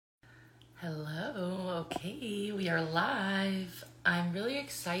Hello. Okay, we are live. I'm really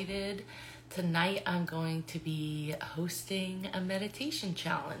excited. Tonight I'm going to be hosting a meditation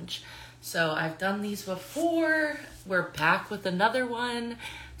challenge. So I've done these before. We're back with another one.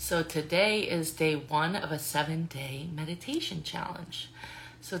 So today is day 1 of a 7-day meditation challenge.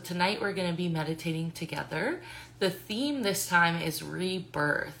 So tonight we're going to be meditating together. The theme this time is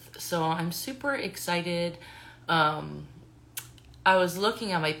rebirth. So I'm super excited. I was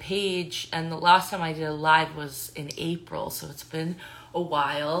looking at my page, and the last time I did a live was in April, so it's been a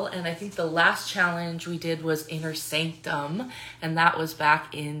while. And I think the last challenge we did was Inner Sanctum, and that was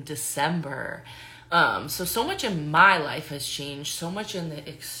back in December. So much in my life has changed, so much in the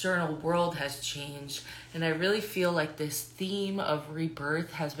external world has changed, and I really feel like this theme of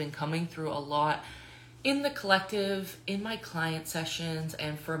rebirth has been coming through a lot in the collective, in my client sessions,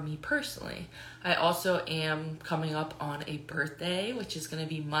 and for me personally. I also am coming up on a birthday, which is going to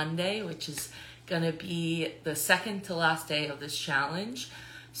be Monday, which is going to be the second to last day of this challenge.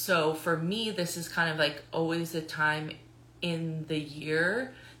 So for me, this is kind of like always the time in the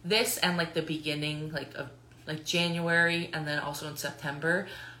year, this and like the beginning of January, and then also in September,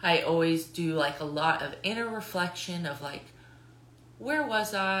 I always do like a lot of inner reflection of like, where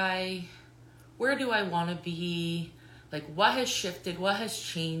was I? Where do I want to be? Like, what has shifted? What has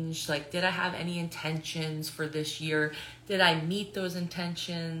changed? Like, did I have any intentions for this year? Did I meet those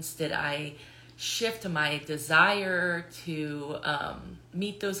intentions? Did I shift my desire to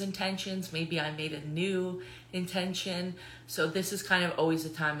meet those intentions? Maybe I made a new intention. So this is kind of always the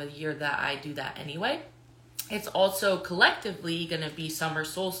time of the year that I do that anyway. It's also collectively going to be summer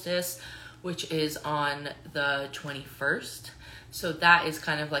solstice, which is on the 21st. So that is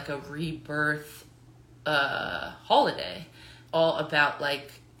kind of like a rebirth holiday, all about like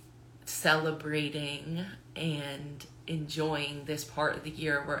celebrating and enjoying this part of the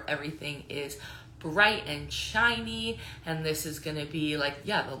year where everything is bright and shiny. And this is going to be like,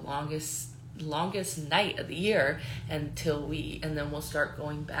 the longest night of the year and then we'll start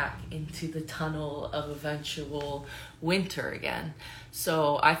going back into the tunnel of eventual winter again.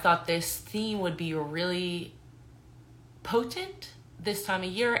 So I thought this theme would be really potent this time of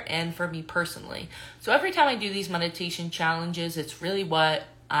year and for me personally. So every time I do these meditation challenges, it's really what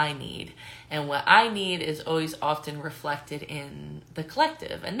I need. And what I need is always often reflected in the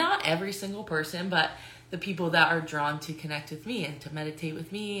collective. And not every single person, but the people that are drawn to connect with me and to meditate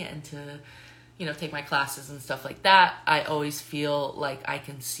with me and to, take my classes and stuff like that. I always feel like I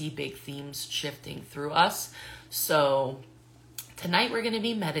can see big themes shifting through us. So tonight we're going to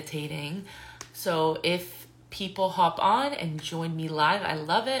be meditating. So if people hop on and join me live, I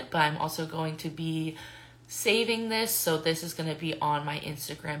love it, but I'm also going to be saving this. So this is going to be on my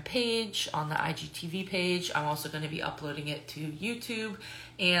Instagram page, on the IGTV page. I'm also going to be uploading it to YouTube,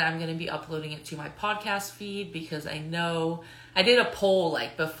 and I'm going to be uploading it to my podcast feed because I know I did a poll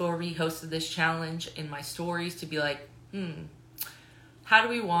like before we hosted this challenge in my stories to be like, how do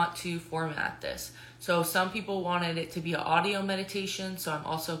we want to format this? So some people wanted it to be an audio meditation, so I'm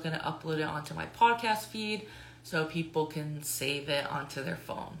also going to upload it onto my podcast feed so people can save it onto their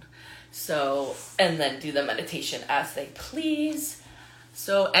phone. So, and then do the meditation as they please.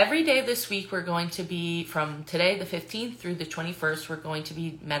 So every day this week, we're going to be, from today, the 15th through the 21st, we're going to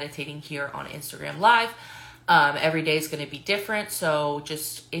be meditating here on Instagram Live. Every day is going to be different. So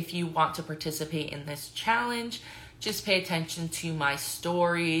just if you want to participate in this challenge, just pay attention to my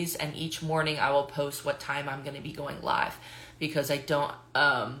stories, and each morning I will post what time I'm going to be going live, because I don't,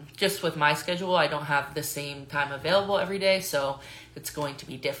 just with my schedule, I don't have the same time available every day, so it's going to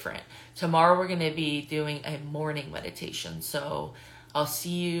be different. Tomorrow we're going to be doing a morning meditation, so I'll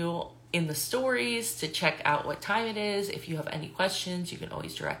see you in the stories to check out what time it is. If you have any questions, you can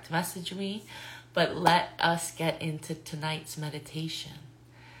always direct message me, but let us get into tonight's meditation.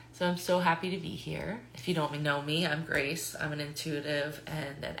 So I'm so happy to be here. If you don't know me, I'm Grace. I'm an intuitive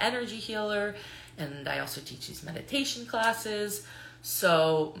and an energy healer, and I also teach these meditation classes.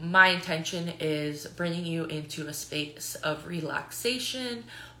 So my intention is bringing you into a space of relaxation.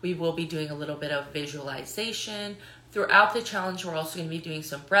 We will be doing a little bit of visualization. Throughout the challenge, we're also going to be doing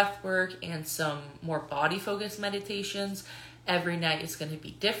some breath work and some more body-focused meditations. Every night is going to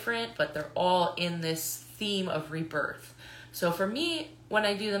be different, but they're all in this theme of rebirth. So for me, when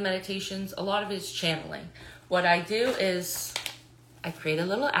I do the meditations, a lot of it is channeling. What I do is I create a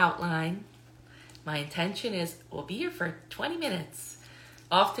little outline. My intention is we'll be here for 20 minutes.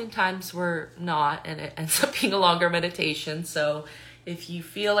 Oftentimes we're not, and it ends up being a longer meditation. So if you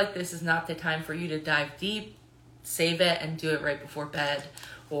feel like this is not the time for you to dive deep, save it and do it right before bed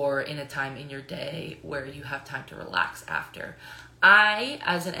or in a time in your day where you have time to relax after. I,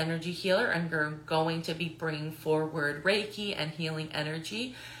 as an energy healer, am going to be bringing forward Reiki and healing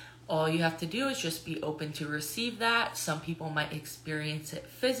energy. All you have to do is just be open to receive that. Some people might experience it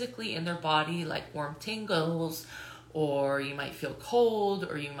physically in their body, like warm tingles, or you might feel cold,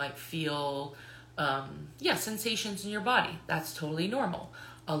 or you might feel, sensations in your body. That's totally normal.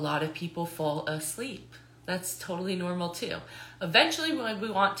 A lot of people fall asleep. That's totally normal too. Eventually, we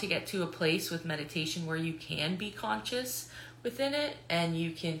want to get to a place with meditation where you can be conscious within it and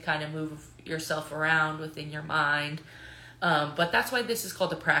you can kind of move yourself around within your mind. But that's why this is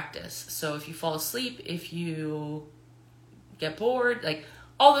called a practice. So if you fall asleep, if you get bored, like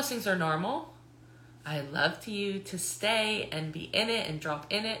all those things are normal. I love you to stay and be in it and drop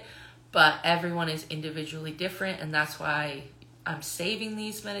in it, but everyone is individually different, and that's why I'm saving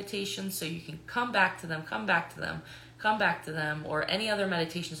these meditations so you can come back to them, or any other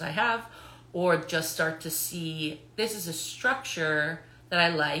meditations I have, or just start to see this is a structure that I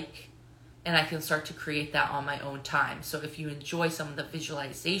like, and I can start to create that on my own time. So if you enjoy some of the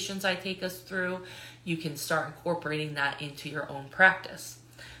visualizations I take us through, you can start incorporating that into your own practice.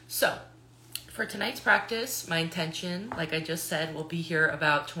 So for tonight's practice, my intention, like I just said, will be here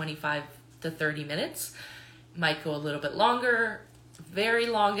about 25 to 30 minutes. Might go a little bit longer. Very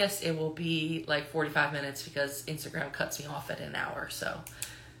longest, it will be like 45 minutes because Instagram cuts me off at an hour. So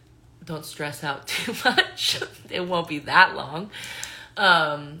don't stress out too much. It won't be that long.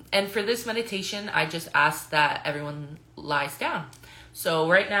 And for this meditation, I just ask that everyone lies down. So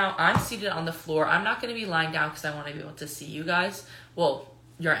right now I'm seated on the floor. I'm not going to be lying down because I want to be able to see you guys. Well,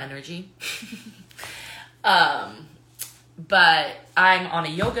 your energy. But I'm on a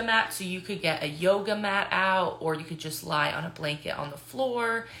yoga mat, so you could get a yoga mat out, or you could just lie on a blanket on the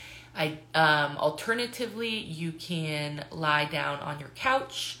floor. Alternatively, you can lie down on your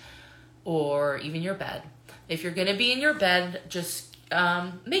couch or even your bed. If you're gonna be in your bed, just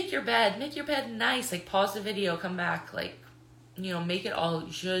make your bed nice. Like pause the video, come back, make it all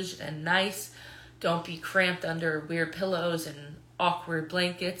zhuzh and nice. Don't be cramped under weird pillows and awkward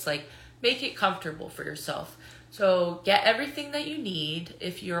blankets. Like make it comfortable for yourself. So get everything that you need.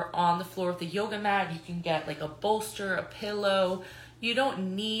 If you're on the floor with a yoga mat, you can get like a bolster, a pillow. You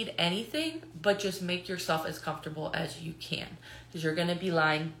don't need anything, but just make yourself as comfortable as you can, because you're going to be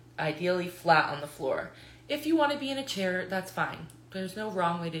lying ideally flat on the floor. If you want to be in a chair, that's fine. There's no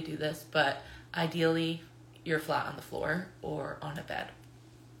wrong way to do this, but ideally you're flat on the floor or on a bed.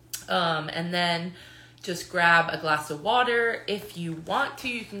 And then just grab a glass of water. If you want to,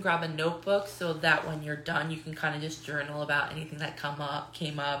 you can grab a notebook so that when you're done, you can kind of just journal about anything that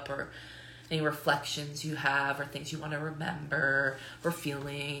came up, or any reflections you have, or things you want to remember, or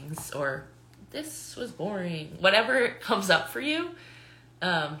feelings, or this was boring. Whatever comes up for you.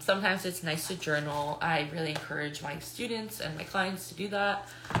 Sometimes it's nice to journal. I really encourage my students and my clients to do that.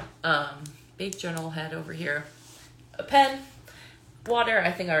 Big journal head over here. A pen, water,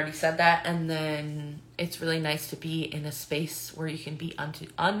 I think I already said that. And then it's really nice to be in a space where you can be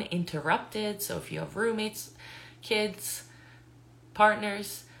uninterrupted. So if you have roommates, kids,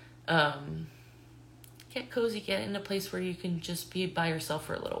 partners, get cozy, get in a place where you can just be by yourself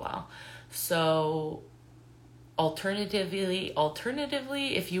for a little while. So alternatively,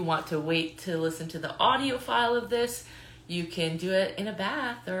 if you want to wait to listen to the audio file of this, you can do it in a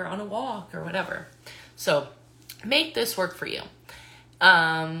bath or on a walk or whatever. So make this work for you.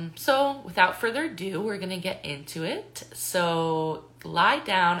 So without further ado, we're going to get into it. So lie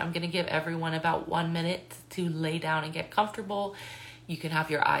down. I'm going to give everyone about 1 minute to lay down and get comfortable. You can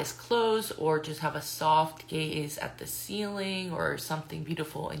have your eyes closed or just have a soft gaze at the ceiling or something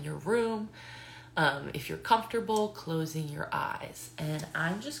beautiful in your room. If you're comfortable closing your eyes, and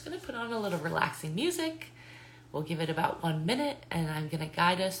I'm just going to put on a little relaxing music. We'll give it about 1 minute, and I'm going to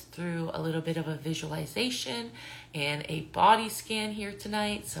guide us through a little bit of a visualization and a body scan here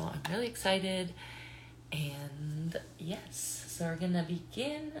tonight. So I'm really excited. And yes, so we're going to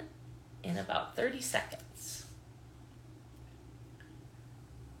begin in about 30 seconds.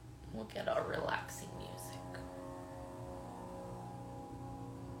 We'll get our relaxing music.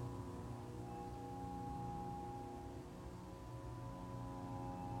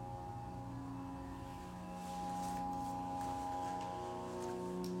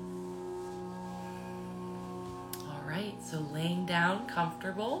 So laying down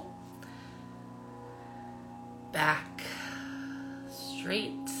comfortable, back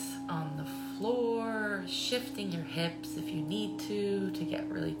straight on the floor, shifting your hips if you need to get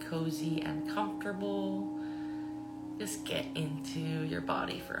really cozy and comfortable. Just get into your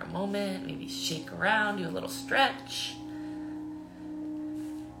body for a moment, maybe shake around, do a little stretch.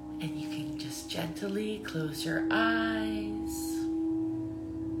 And you can just gently close your eyes.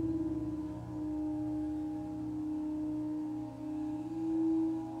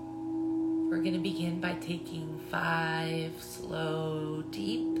 we're going to begin by taking 5 slow,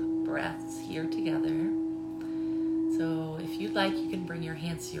 deep breaths here together. So if you'd like, you can bring your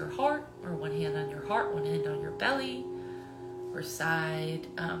hands to your heart, or one hand on your heart, one hand on your belly, or side,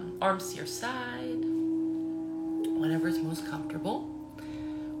 arms to your side, whatever's most comfortable.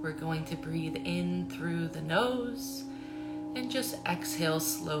 We're going to breathe in through the nose and just exhale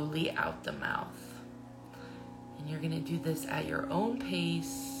slowly out the mouth. And you're going to do this at your own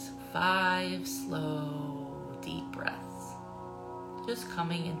pace, 5 slow, deep breaths. Just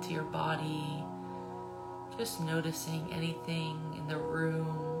coming into your body, just noticing anything in the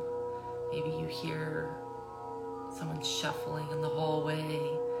room. Maybe you hear someone shuffling in the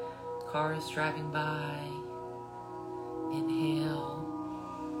hallway, cars driving by. Inhale,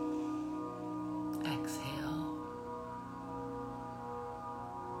 exhale.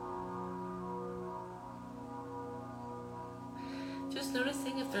 Just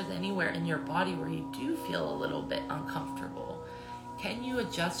noticing if there's anywhere in your body where you do feel a little bit uncomfortable. Can you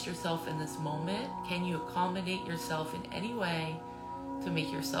adjust yourself in this moment? Can you accommodate yourself in any way to make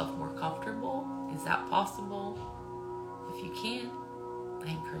yourself more comfortable? Is that possible? If you can,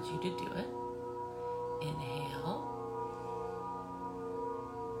 I encourage you to do it. Inhale.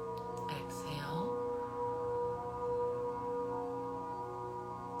 Exhale.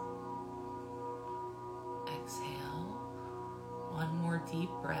 Exhale. One more deep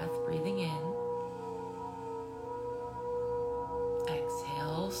breath, breathing in.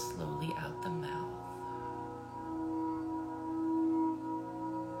 Exhale slowly out the mouth.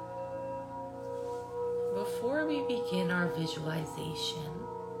 Before we begin our visualization,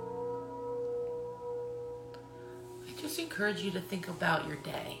 I just encourage you to think about your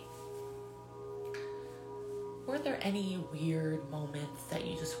day. Were there any weird moments that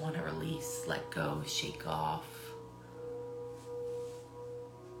you just want to release, let go, shake off?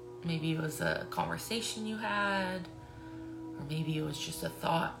 Maybe it was a conversation you had, or maybe it was just a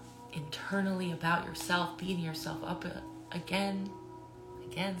thought internally about yourself, beating yourself up again.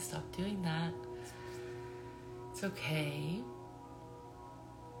 Stop doing that. It's okay.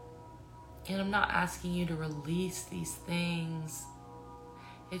 And I'm not asking you to release these things.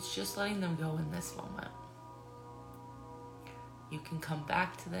 It's just letting them go in this moment. You can come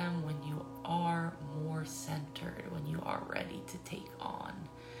back to them when you are more centered, when you are ready to take on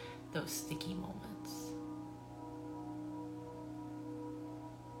those sticky moments.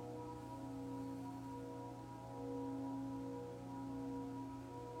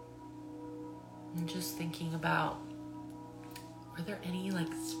 And just thinking about, were there any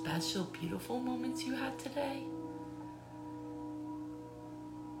special, beautiful moments you had today?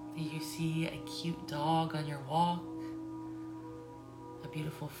 Did you see a cute dog on your walk? A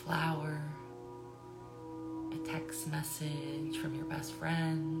beautiful flower? A text message from your best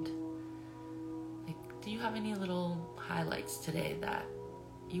friend? Do you have any little highlights today that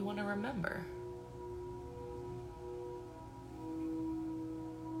you want to remember?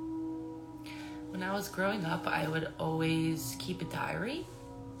 When I was growing up, I would always keep a diary.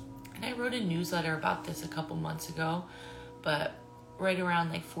 And I wrote a newsletter about this a couple months ago, but right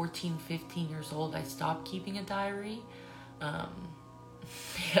around 14, 15 years old, I stopped keeping a diary.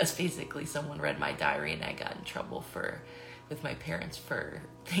 Because basically someone read my diary and I got in trouble with my parents for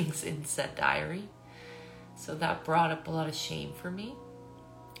things in said diary. So that brought up a lot of shame for me,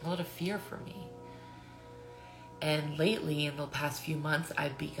 a lot of fear for me. And lately, in the past few months,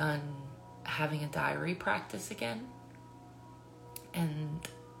 I've begun having a diary practice again. And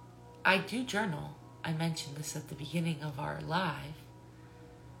I do journal. I mentioned this at the beginning of our live.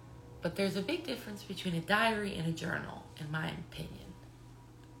 But there's a big difference between a diary and a journal, in my opinion.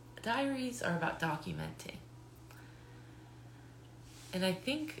 Diaries are about documenting. And I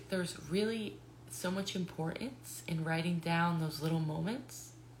think there's really so much importance in writing down those little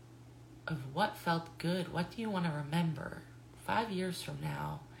moments of what felt good. What do you want to remember? 5 years from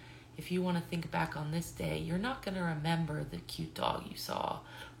now, if you want to think back on this day, you're not going to remember the cute dog you saw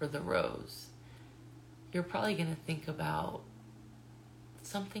or the rose. You're probably going to think about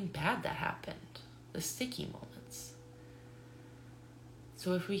something bad that happened, the sticky moments.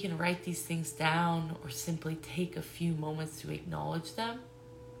 So if we can write these things down or simply take a few moments to acknowledge them,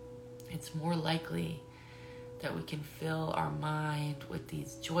 it's more likely that we can fill our mind with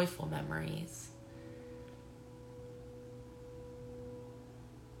these joyful memories.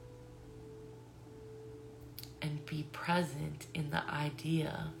 And be present in the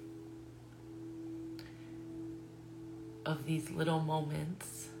idea of these little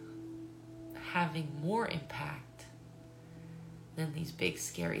moments having more impact than these big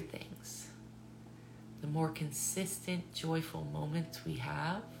scary things. The more consistent, joyful moments we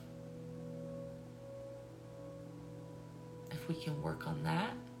have, if we can work on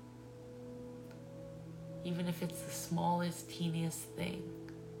that, even if it's the smallest, teeniest thing,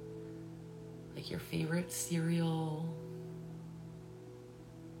 like your favorite cereal,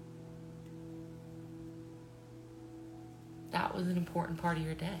 that was an important part of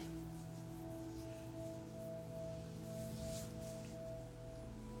your day.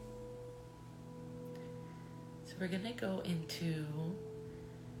 So we're going to go into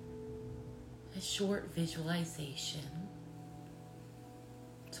a short visualization.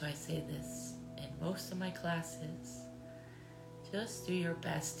 So I say this in most of my classes. Just do your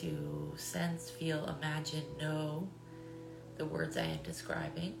best to sense, feel, imagine, know the words I am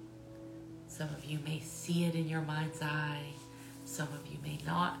describing. Some of you may see it in your mind's eye. Some of you may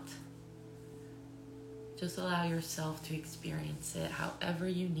not. Just allow yourself to experience it however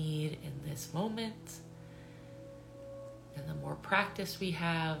you need in this moment. And the more practice we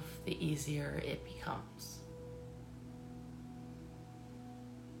have, the easier it becomes.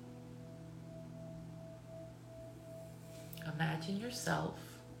 Imagine yourself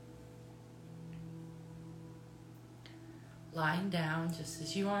lying down just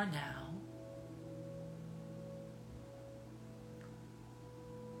as you are now.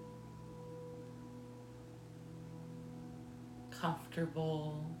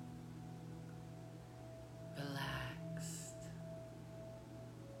 Comfortable, relaxed,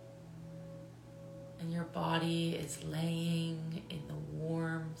 and your body is laying in the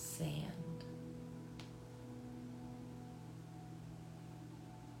warm sand.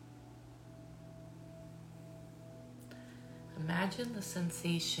 Imagine the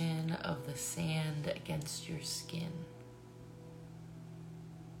sensation of the sand against your skin.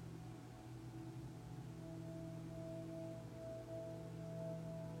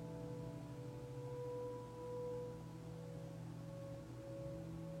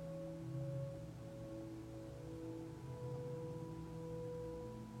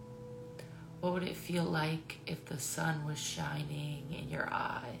 What would it feel like if the sun was shining in your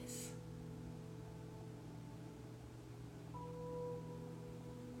eyes?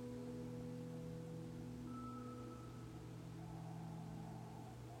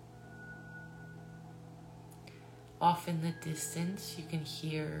 Off in the distance, you can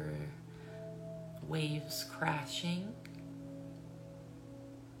hear waves crashing,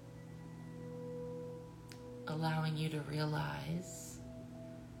 allowing you to realize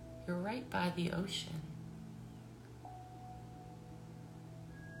you're right by the ocean.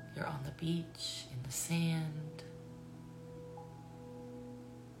 You're on the beach, in the sand.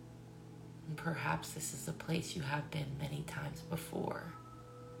 And perhaps this is a place you have been many times before.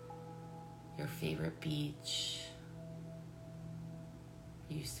 Your favorite beach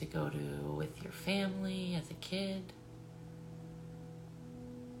you used to go to with your family as a kid.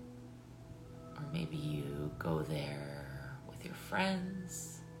 Or maybe you go there with your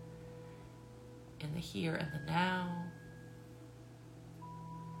friends in the here and the now.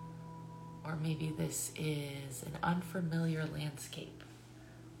 Or maybe this is an unfamiliar landscape,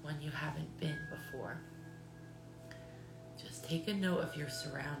 one you haven't been before. Just take a note of your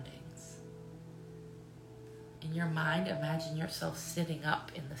surroundings. In your mind, imagine yourself sitting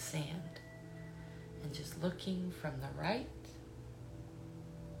up in the sand and just looking from the right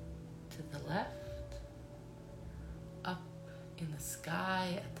to the left, up in the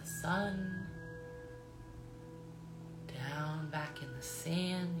sky at the sun, down back in the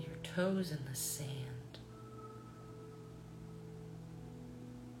sand, your toes in the sand.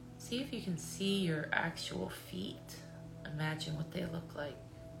 See if you can see your actual feet. Imagine what they look like.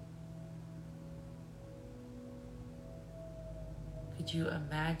 Could you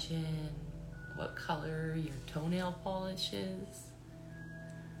imagine what color your toenail polish is?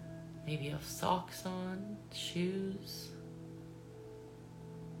 Maybe you have socks on, shoes.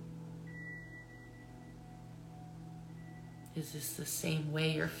 Is this the same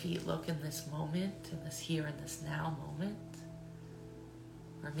way your feet look in this moment, in this here and this now moment?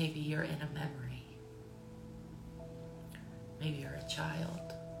 Or maybe you're in a memory. Maybe you're a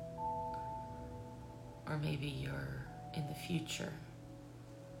child. Or maybe you're in the future,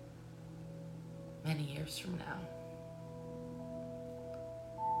 many years from now.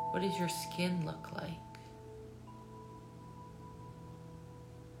 What does your skin look like?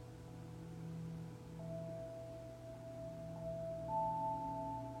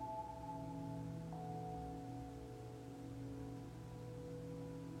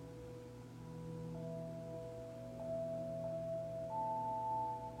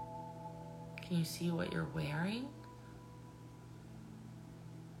 Can you see what you're wearing?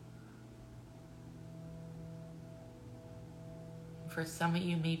 For some of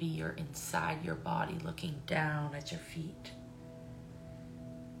you, maybe you're inside your body looking down at your feet.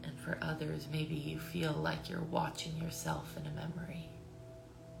 For others, maybe you feel like you're watching yourself in a memory.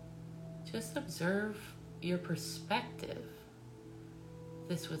 Just observe your perspective. If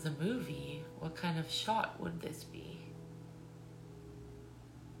this was a movie, what kind of shot would this be?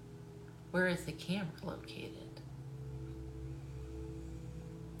 Where is the camera located?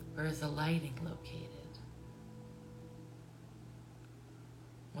 Where is the lighting located?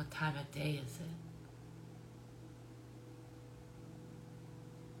 What time of day is it?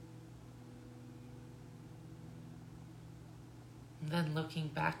 And then looking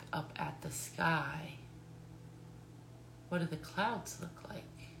back up at the sky, what do the clouds look like?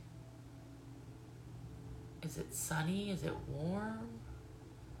 Is it sunny? Is it warm?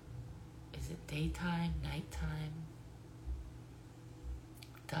 Is it daytime, nighttime,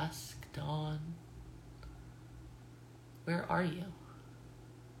 dusk, dawn? Where are you?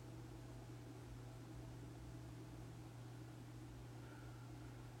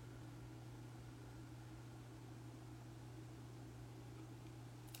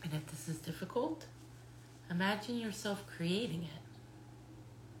 And if this is difficult, imagine yourself creating it.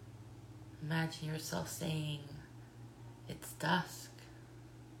 Imagine yourself saying, it's dusk.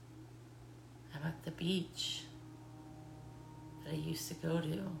 I'm at the beach that I used to go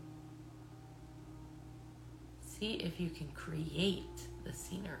to. See if you can create the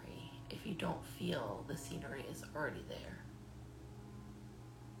scenery if you don't feel the scenery is already there.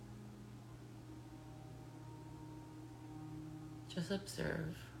 Just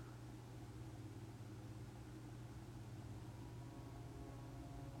observe.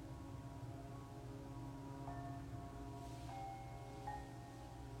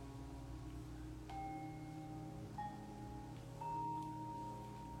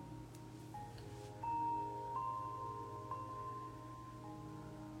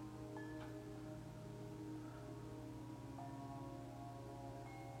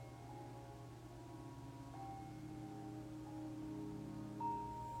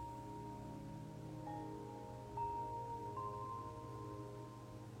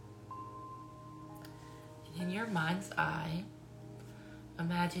 In your mind's eye,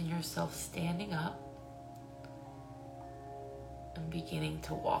 imagine yourself standing up and beginning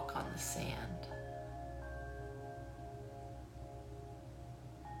to walk on the sand.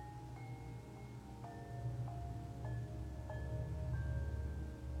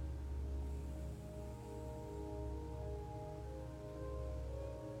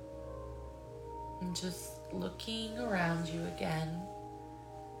 And just looking around you again,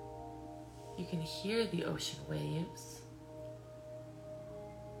 you can hear the ocean waves.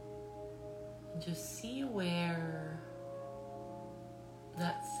 And just see where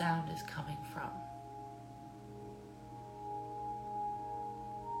that sound is coming from.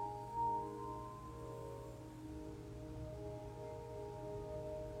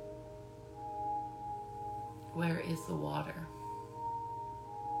 Where is the water?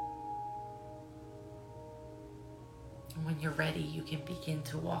 And when you're ready, you can begin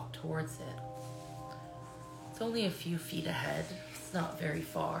to walk towards it. It's only a few feet ahead. It's not very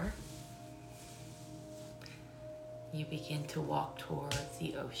far. You begin to walk towards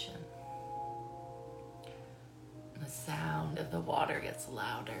the ocean. The sound of the water gets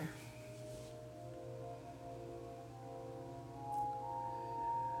louder.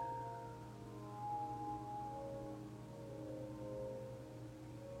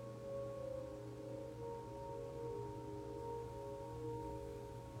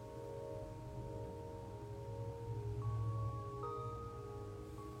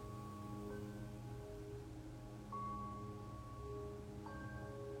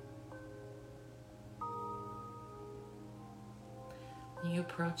 You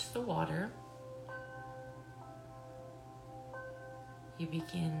approach the water. You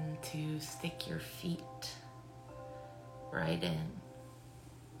begin to stick your feet right in,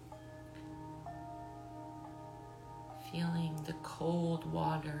 feeling the cold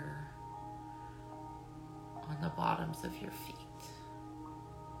water on the bottoms of your feet.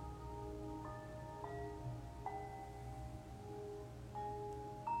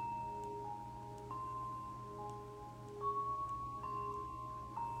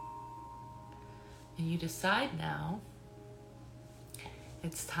 And you decide now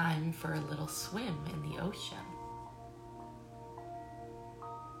it's time for a little swim in the ocean.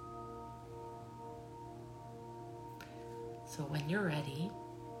 So when you're ready,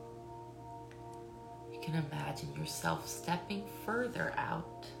 you can imagine yourself stepping further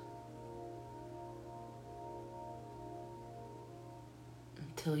out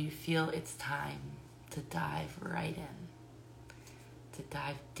until you feel it's time to dive right in. To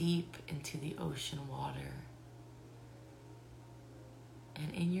dive deep into the ocean water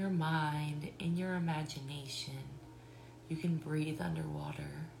And in your mind, in your imagination, you can breathe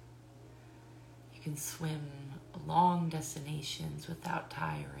underwater. You can swim long destinations without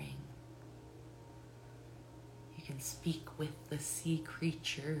tiring. You can speak with the sea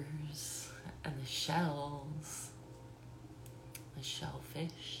creatures and the shells, the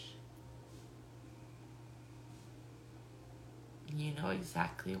shellfish. And you know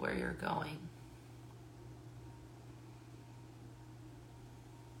exactly where you're going.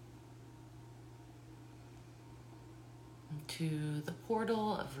 To the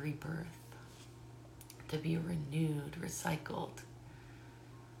portal of rebirth, to be renewed, recycled.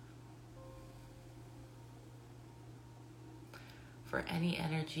 For any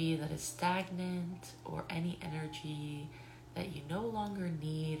energy that is stagnant or any energy that you no longer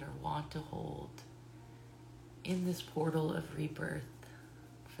need or want to hold in this portal of rebirth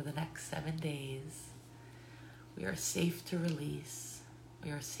for the next 7 days, we are safe to release. We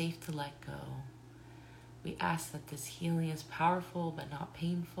are safe to let go. We ask that this healing is powerful but not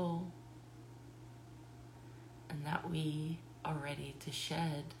painful, and that we are ready to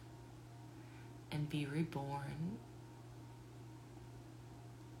shed and be reborn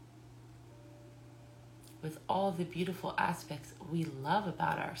with all the beautiful aspects we love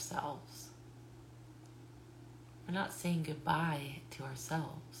about ourselves. We're not saying goodbye to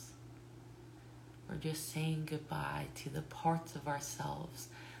ourselves. We're just saying goodbye to the parts of ourselves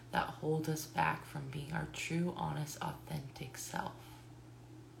that hold us back from being our true, honest, authentic self.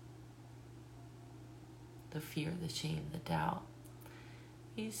 The fear, the shame, the doubt.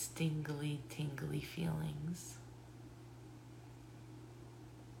 These tingly, tingly feelings.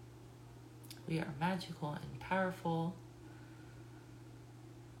 We are magical and powerful.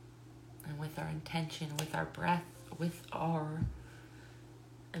 And with our intention, with our breath, with our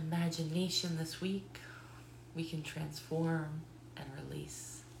imagination this week, we can transform and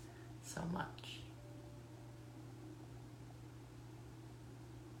release so much.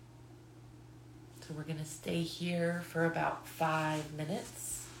 So we're going to stay here for about 5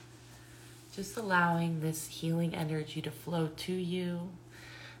 minutes, just allowing this healing energy to flow to you.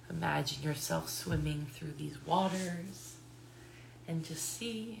 Imagine yourself swimming through these waters and just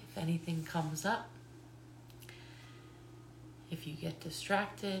see if anything comes up. If you get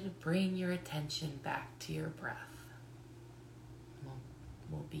distracted, bring your attention back to your breath.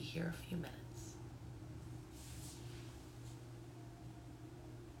 We'll be here a few minutes.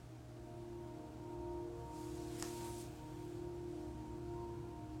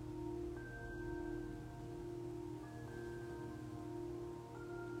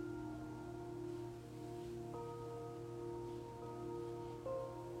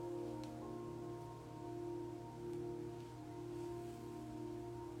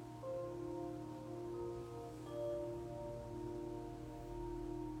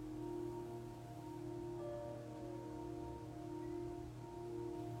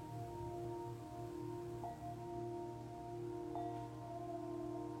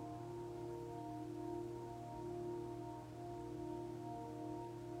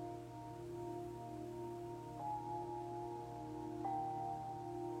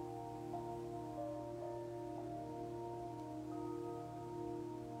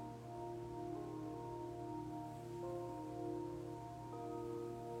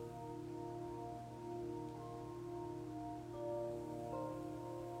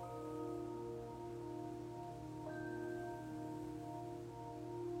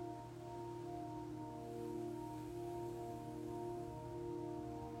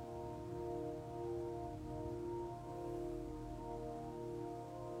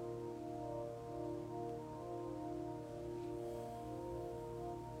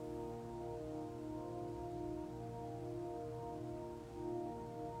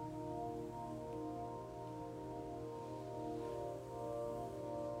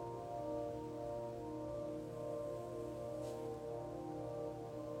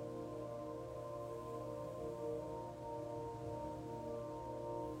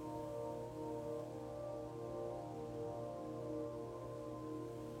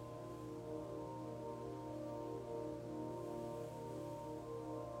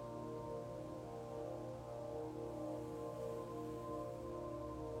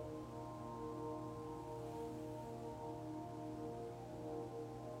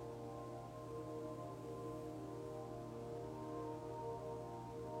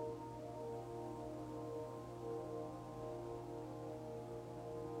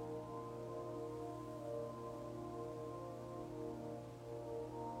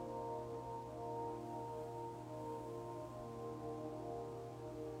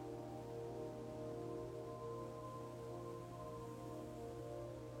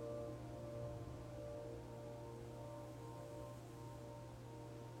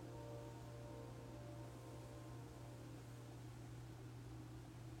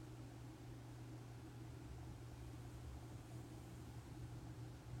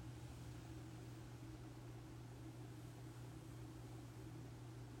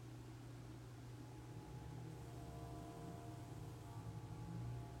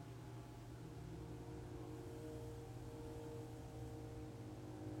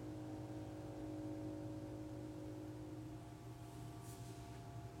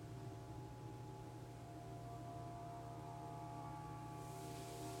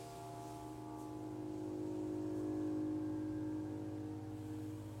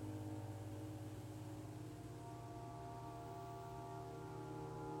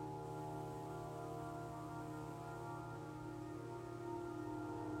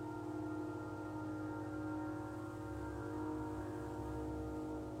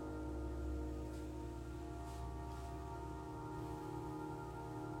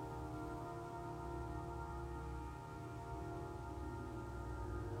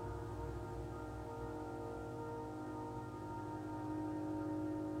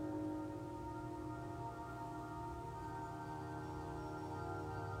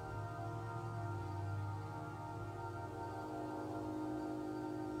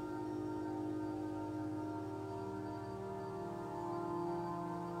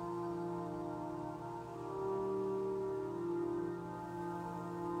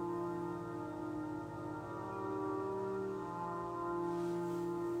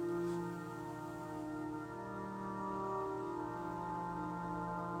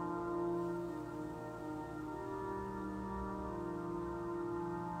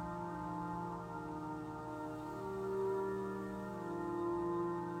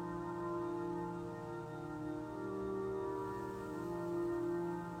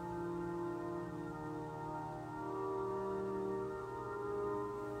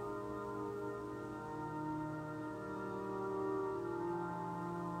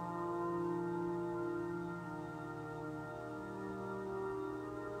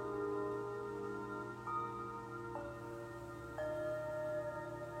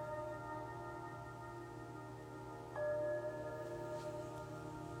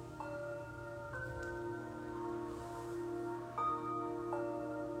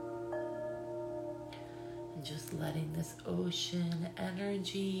 Just letting this ocean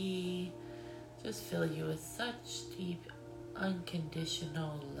energy just fill you with such deep,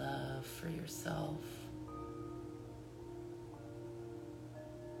 unconditional love for yourself.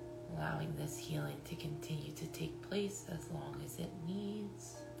 Allowing this healing to continue to take place as long as it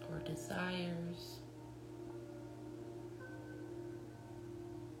needs or desires.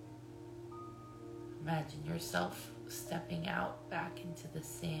 Imagine yourself stepping out back into the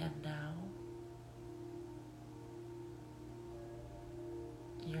sand now.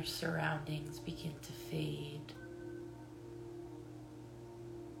 Your surroundings begin to fade.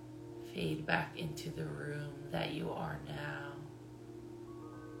 Fade back into the room that you are now.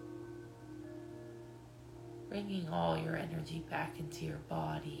 Bringing all your energy back into your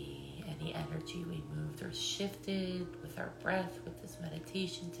body. Any energy we moved or shifted with our breath with this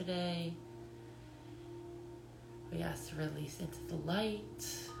meditation today. We ask to release into the light,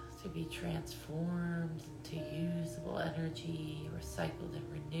 to be transformed into usable energy, recycled and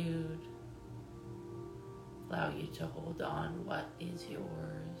renewed. Allow you to hold on what is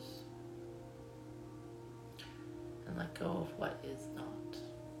yours and let go of what is not.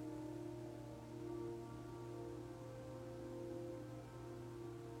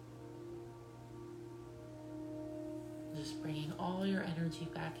 Just bringing all your energy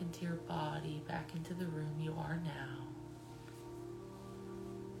back into your body, back into the room you are now.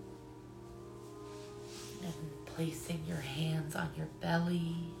 And placing your hands on your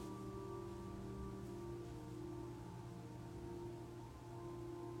belly.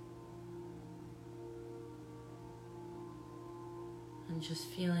 And just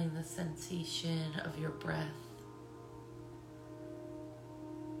feeling the sensation of your breath.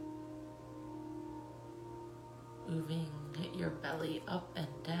 Moving your belly up and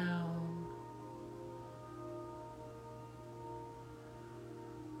down.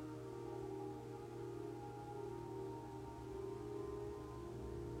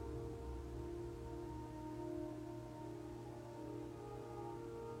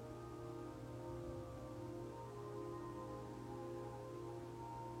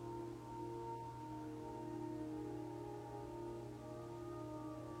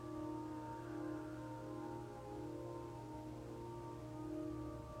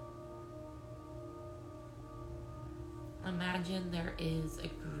 Imagine there is a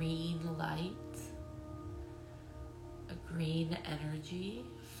green light, a green energy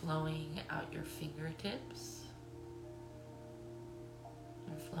flowing out your fingertips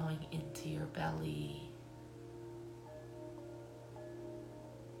and flowing into your belly.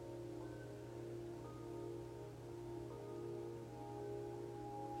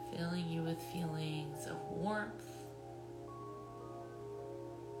 Filling you with feelings of warmth,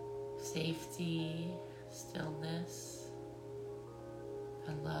 safety, stillness,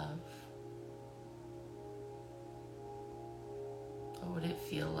 and love. What would it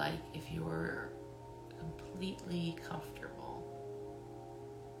feel like if you were completely comfortable?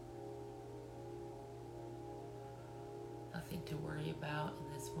 Nothing to worry about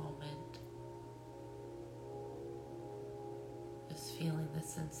in this moment. Just feeling the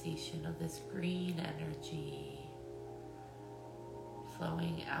sensation of this green energy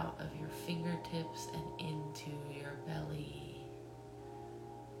flowing out of your fingertips and into your belly.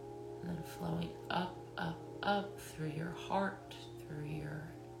 And then flowing up, up, up through your heart, through your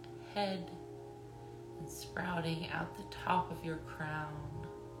head, and sprouting out the top of your crown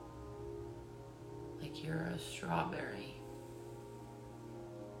like you're a strawberry.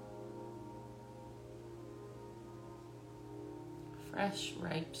 Fresh,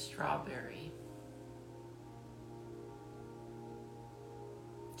 ripe strawberry.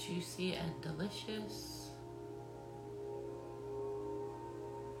 Juicy and delicious.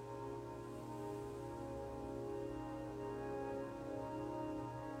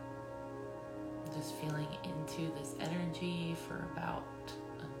 Just feeling into this energy for about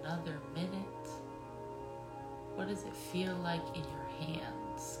another minute. What does it feel like in your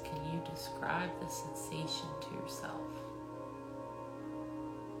hands? Can you describe the sensation to yourself?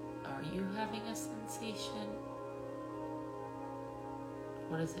 Are you having a sensation?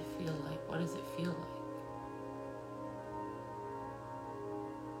 What does it feel like? What does it feel like?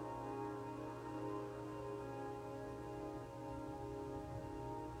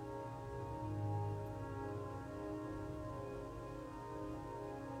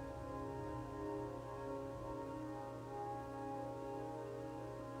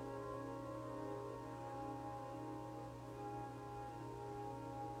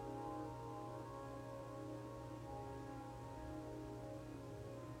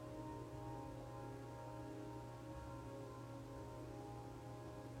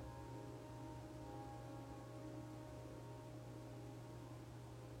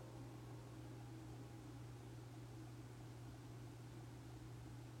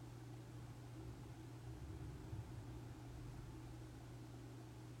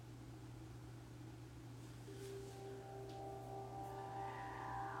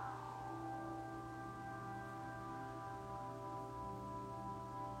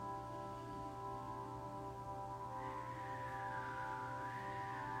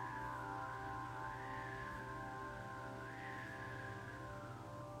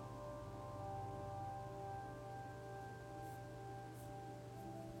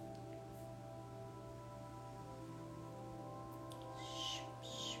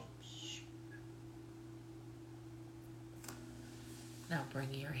 Now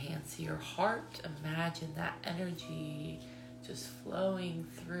bring your hands to your heart. Imagine that energy just flowing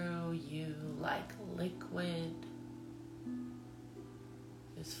through you like liquid.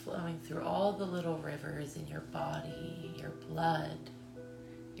 Just flowing through all the little rivers in your body, your blood,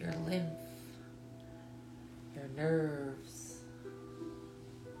 your lymph, your nerves.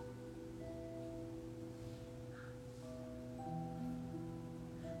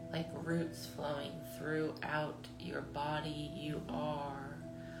 Like roots flowing throughout your body, you are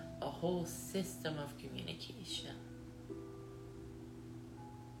a whole system of communication.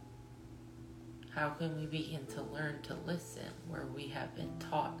 How can we begin to learn to listen where we have been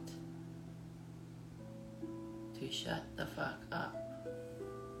taught to shut the fuck up?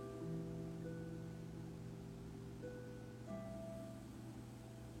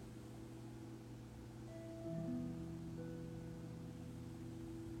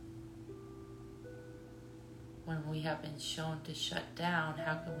 When we have been shown to shut down,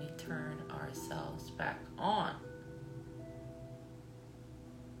 how can we turn ourselves back on?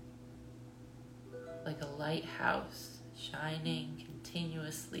 Like a lighthouse shining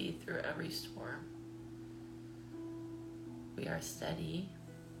continuously through every storm. We are steady.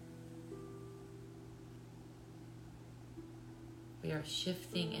 We are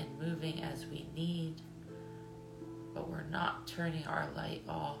shifting and moving as we need, but we're not turning our light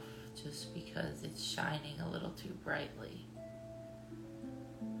off just because it's shining a little too brightly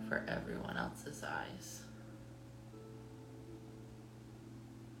for everyone else's eyes.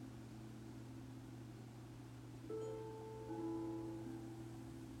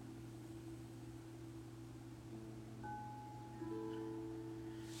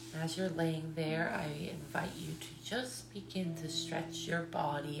 As you're laying there, I invite you to just begin to stretch your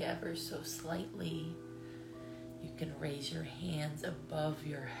body ever so slightly. You can raise your hands above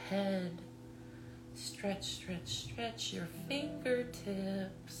your head. Stretch, stretch, stretch your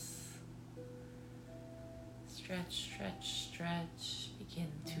fingertips. Stretch, stretch, stretch.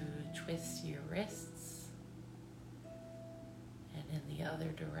 Begin to twist your wrists. And in the other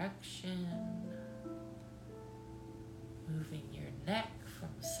direction. Moving your neck from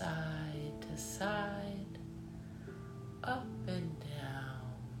side to side, up and down.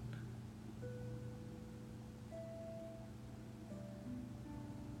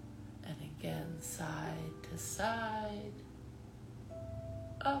 And again, side to side,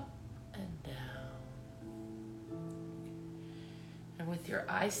 up and down. And with your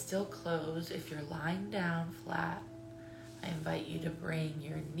eyes still closed, if you're lying down flat, I invite you to bring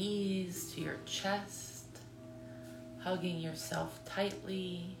your knees to your chest, hugging yourself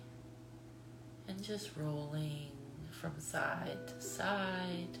tightly and just rolling from side to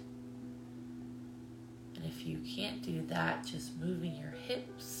side. And if you can't do that, just moving your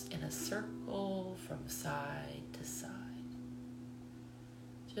hips in a circle from side to side.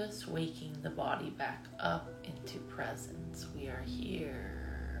 Just waking the body back up into presence. We are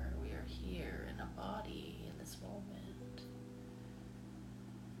here in a body in this moment.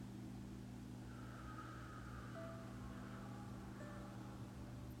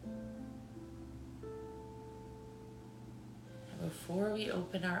 Before we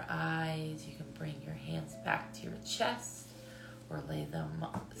open our eyes, you can bring your hands back to your chest or lay them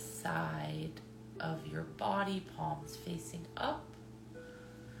side of your body, palms facing up.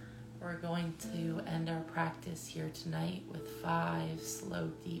 We're going to end our practice here tonight with 5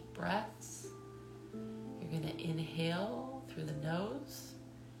 slow, deep breaths. You're going to inhale through the nose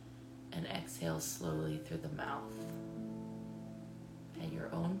and exhale slowly through the mouth. At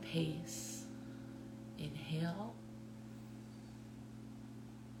your own pace, inhale.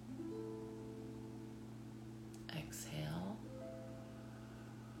 Exhale.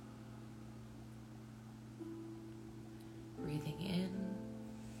 Breathing in.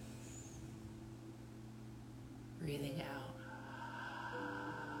 Breathing out.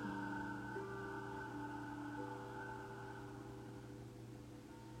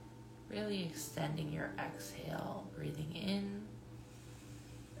 Really extending your exhale. Breathing in.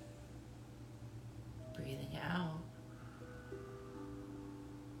 Breathing out.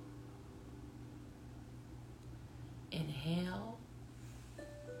 Inhale,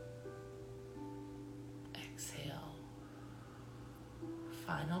 exhale,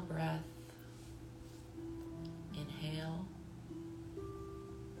 final breath, inhale,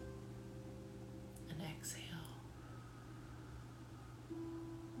 and exhale.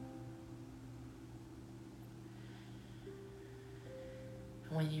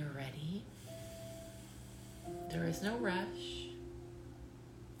 When you're ready, there is no rush.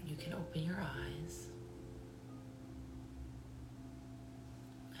 You can open your eyes.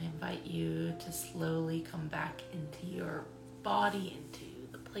 I invite you to slowly come back into your body,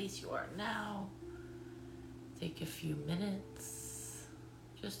 into the place you are now. Take a few minutes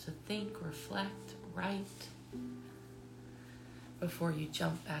just to think, reflect, write before you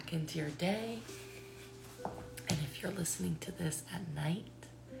jump back into your day. And if you're listening to this at night,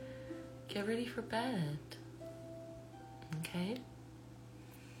 get ready for bed. Okay?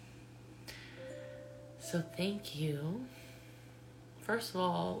 So thank you. First of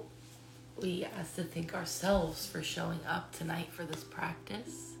all, we ask to thank ourselves for showing up tonight for this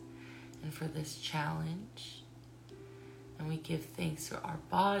practice and for this challenge. And we give thanks to our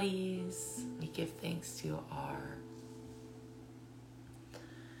bodies. We give thanks to our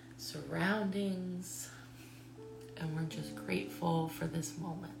surroundings. And we're just grateful for this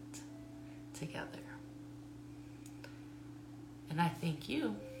moment together. And I thank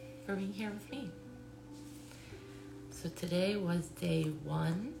you for being here with me. So today was day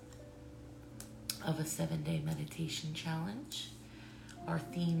 1 of a 7-day meditation challenge. Our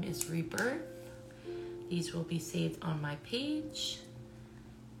theme is rebirth. These will be saved on my page.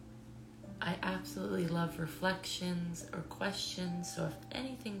 I absolutely love reflections or questions, so if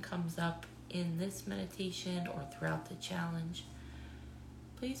anything comes up in this meditation or throughout the challenge,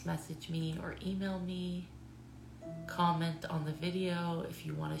 please message me or email me. Comment on the video if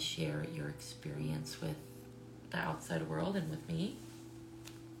you want to share your experience with the outside world and with me.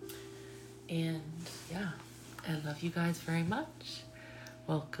 And yeah, I love you guys very much.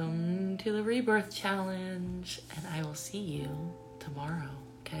 Welcome to the Rebirth Challenge, and I will see you tomorrow,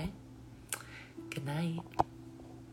 okay? Good night.